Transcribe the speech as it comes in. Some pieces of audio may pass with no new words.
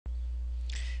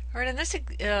All right, in this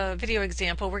video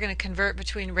example, we're going to convert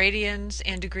between radians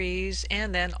and degrees,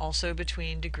 and then also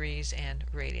between degrees and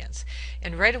radians.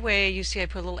 And right away, you see I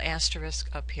put a little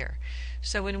asterisk up here.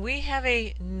 So when we have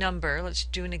a number, let's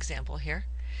do an example here.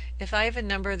 If I have a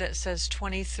number that says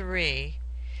 23,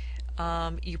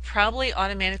 you probably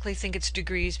automatically think it's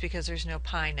degrees because there's no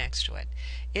pi next to it.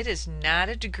 It is not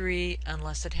a degree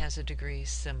unless it has a degree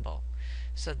symbol.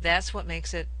 So that's what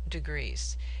makes it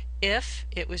degrees. If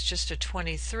it was just a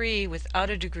 23 without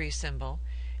a degree symbol,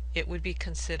 it would be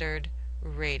considered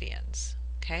radians.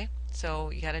 Okay?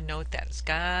 So you got to note that. It's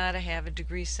got to have a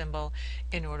degree symbol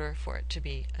in order for it to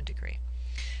be a degree.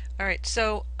 Alright,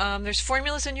 so there's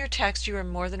formulas in your text. You are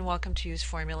more than welcome to use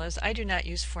formulas. I do not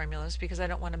use formulas because I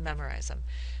don't want to memorize them.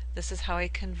 This is how I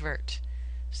convert.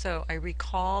 So I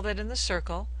recall that in the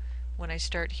circle, when I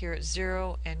start here at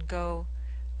 0 and go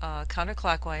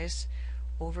counterclockwise,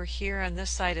 over here on this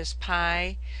side is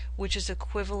pi, which is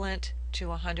equivalent to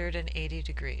 180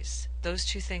 degrees. Those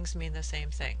two things mean the same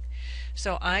thing.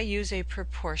 So I use a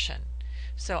proportion.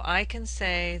 So I can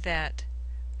say that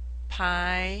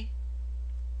pi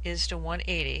is to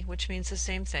 180, which means the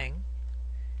same thing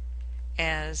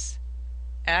as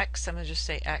x, I'm going to just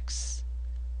say x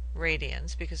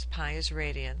radians because pi is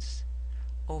radians,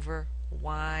 over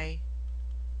y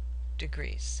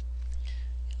degrees.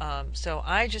 So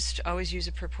I just always use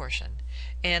a proportion.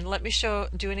 And let me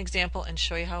do an example and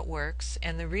show you how it works.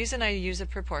 And the reason I use a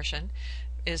proportion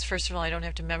is, first of all, I don't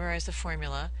have to memorize the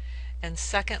formula. And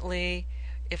secondly,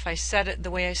 if I set it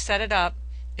the way I set it up,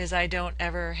 is I don't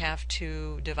ever have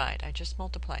to divide. I just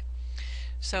multiply.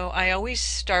 So I always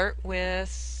start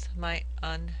with my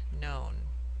unknown.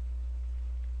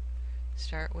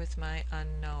 Start with my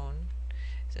unknown.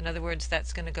 In other words,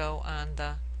 that's going to go on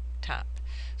the top.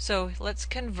 So let's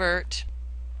convert.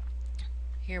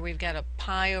 Here we've got a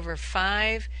pi over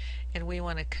 5, and we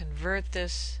want to convert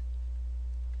this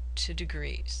to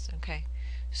degrees. Okay,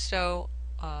 so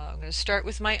I'm going to start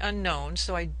with my unknown,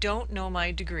 so I don't know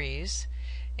my degrees.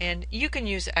 And you can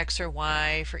use x or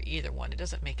y for either one. It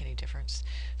doesn't make any difference.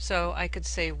 So I could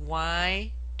say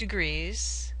y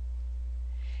degrees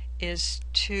is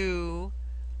 2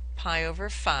 pi over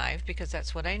 5, because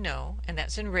that's what I know, and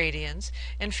that's in radians.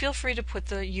 And feel free to put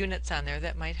the units on there.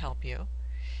 That might help you.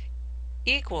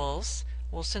 Equals,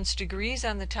 well, since degrees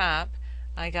on the top,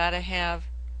 I got to have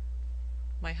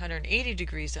my 180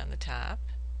 degrees on the top,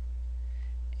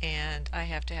 and I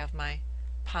have to have my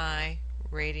pi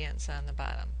radians on the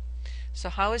bottom. So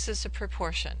how is this a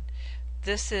proportion?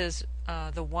 This is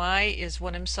the y is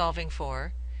what I'm solving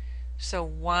for. So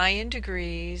y in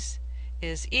degrees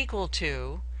is equal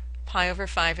to pi over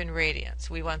 5 in radians.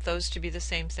 We want those to be the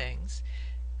same things.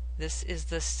 This is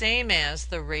the same as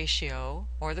the ratio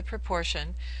or the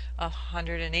proportion of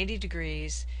 180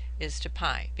 degrees is to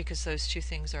pi, because those two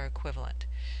things are equivalent.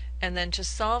 And then to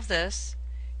solve this,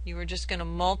 you are just going to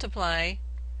multiply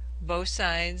both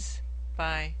sides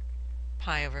by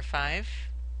pi over 5.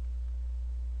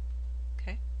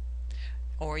 Okay?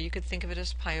 Or you could think of it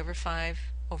as pi over 5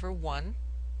 over 1.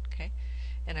 Okay?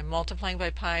 And I'm multiplying by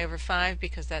pi over 5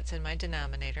 because that's in my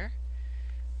denominator.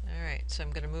 Alright, so I'm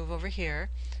going to move over here.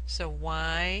 So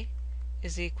y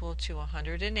is equal to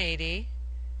 180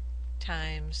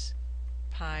 times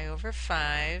pi over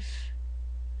 5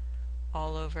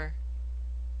 all over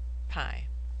pi.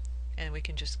 And we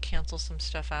can just cancel some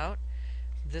stuff out.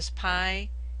 This pi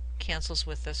cancels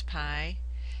with this pi,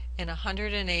 and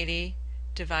 180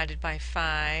 divided by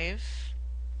 5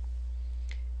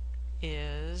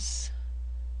 is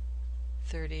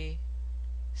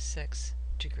 36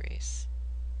 degrees.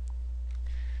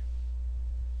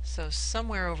 So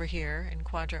somewhere over here in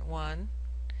quadrant 1,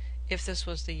 if this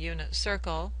was the unit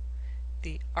circle,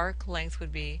 the arc length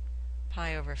would be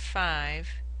pi over 5.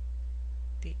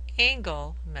 The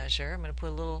angle measure, I'm going to put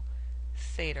a little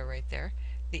theta right there,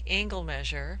 the angle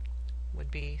measure would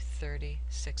be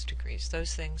 36 degrees.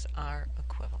 Those things are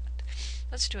equivalent.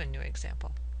 Let's do a new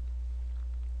example.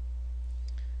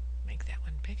 Make that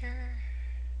one bigger.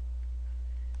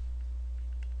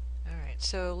 Alright,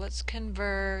 so let's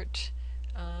convert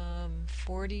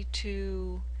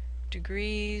 42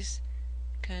 degrees,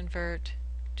 convert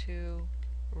to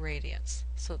radians.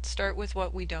 So let's start with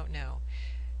what we don't know.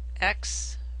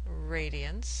 X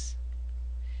radians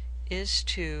is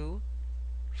to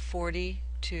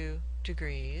 42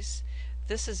 degrees.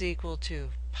 This is equal to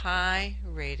pi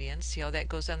radians. See how that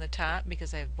goes on the top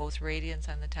because I have both radians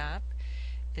on the top,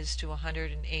 is to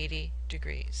 180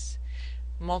 degrees.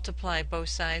 Multiply both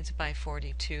sides by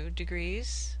 42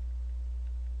 degrees.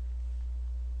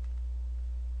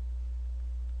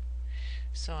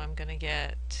 So I'm going to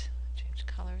get, change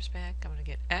switch colors back. I'm going to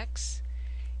get x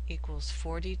equals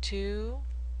 42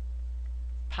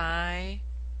 pi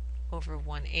over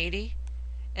 180.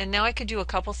 And now I could do a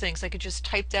couple things. I could just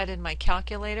type that in my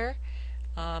calculator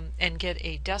and get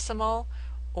a decimal,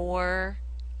 or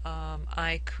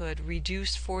I could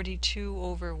reduce 42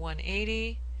 over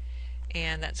 180,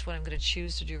 and that's what I'm going to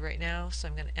choose to do right now. So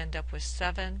I'm going to end up with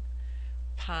 7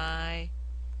 pi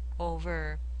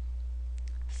over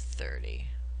 30,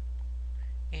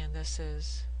 and this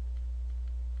is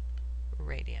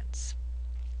radians.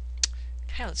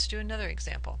 Okay, let's do another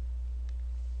example.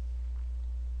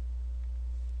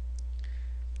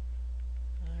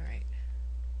 All right,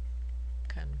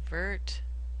 convert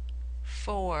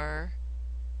 4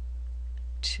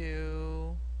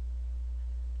 to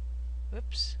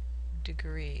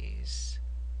degrees.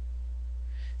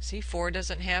 See, 4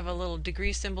 doesn't have a little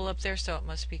degree symbol up there, so it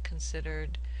must be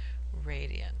considered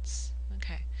radians.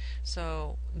 Okay,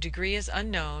 so degree is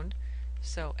unknown,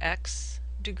 so x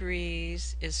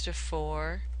degrees is to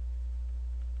 4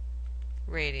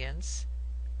 radians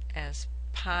as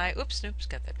pi, got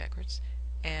that backwards,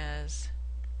 as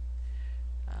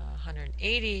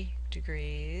 180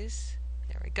 degrees,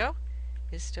 there we go,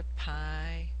 is to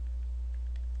pi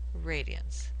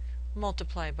radians.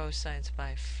 Multiply both sides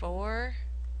by 4,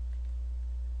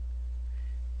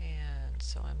 and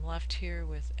so I'm left here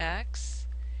with x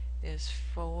is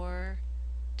 4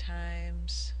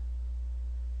 times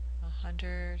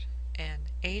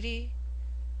 180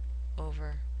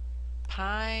 over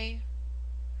pi,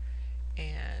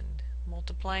 and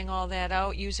multiplying all that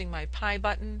out using my pi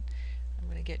button, I'm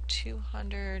going to get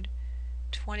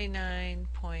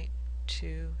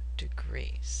 229.2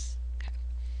 degrees. Okay.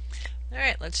 All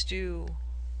right, let's do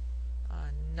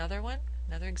another one,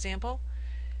 another example.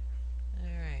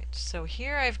 All right, so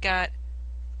here I've got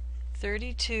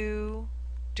 32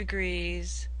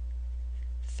 degrees,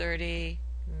 30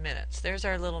 minutes. There's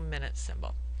our little minute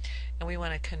symbol. And we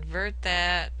want to convert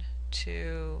that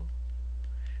to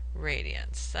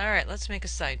radians. All right, let's make a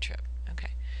side trip.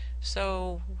 Okay,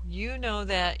 so you know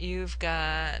that you've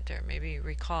got, or maybe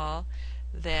recall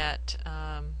that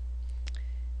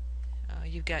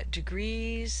you've got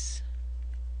degrees,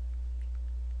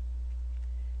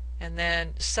 and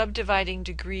then subdividing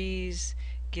degrees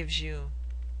gives you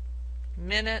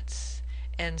minutes,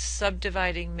 and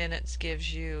subdividing minutes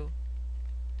gives you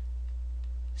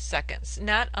seconds.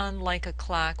 Not unlike a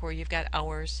clock where you've got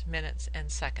hours, minutes,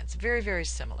 and seconds. Very, very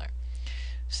similar.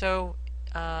 So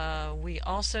we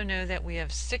also know that we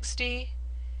have 60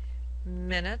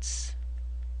 minutes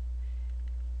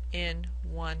in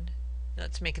one,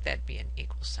 let's make that be an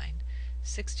equal sign.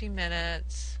 60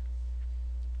 minutes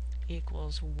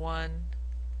equals 1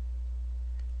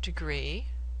 degree.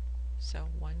 So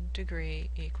 1 degree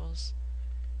equals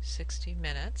 60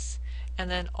 minutes. And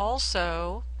then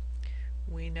also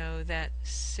we know that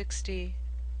 60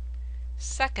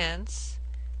 seconds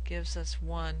gives us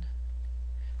 1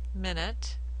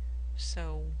 minute.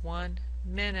 So 1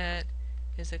 minute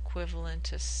is equivalent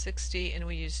to 60, and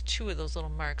we use 2 of those little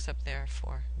marks up there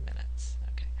for minutes.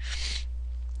 Okay.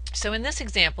 So in this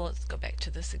example, let's go back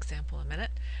to this example a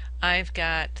minute. I've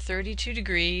got 32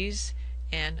 degrees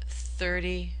and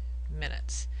 30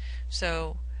 minutes.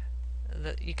 So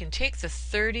you can take the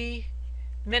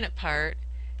 30-minute part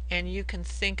and you can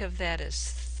think of that as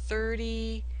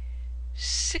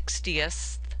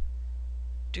 30/60th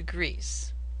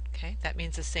degrees. Okay, that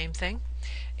means the same thing.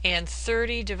 And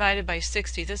 30 divided by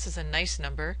 60, this is a nice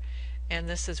number, and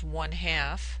this is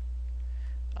 1/2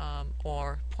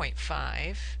 or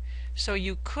 0.5. So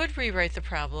you could rewrite the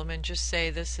problem and just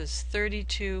say this is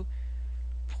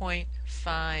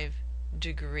 32.5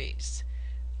 degrees.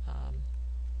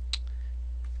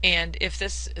 And if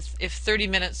 30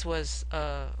 minutes was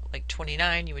like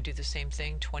 29, you would do the same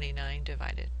thing, 29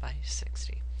 divided by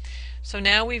 60. So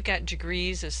now we've got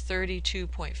degrees as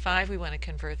 32.5. We want to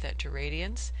convert that to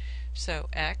radians. So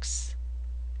x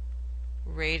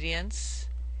radians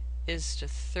is to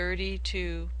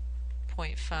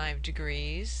 32.5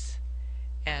 degrees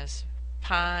as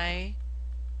pi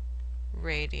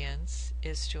radians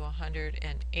is to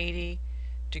 180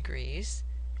 degrees.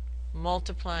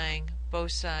 Multiplying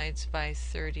both sides by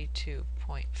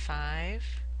 32.5,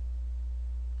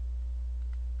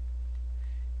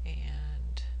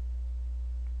 and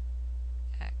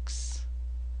x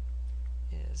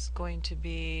is going to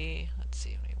be, let's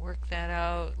see, let me work that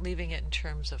out, leaving it in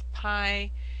terms of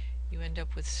pi, you end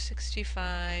up with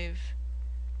 65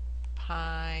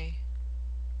 pi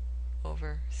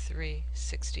over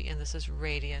 360, and this is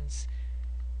radians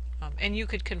And you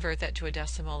could convert that to a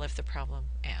decimal if the problem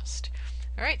asked.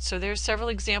 Alright, so there's several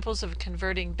examples of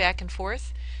converting back and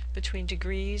forth between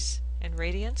degrees and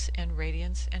radians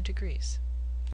and degrees.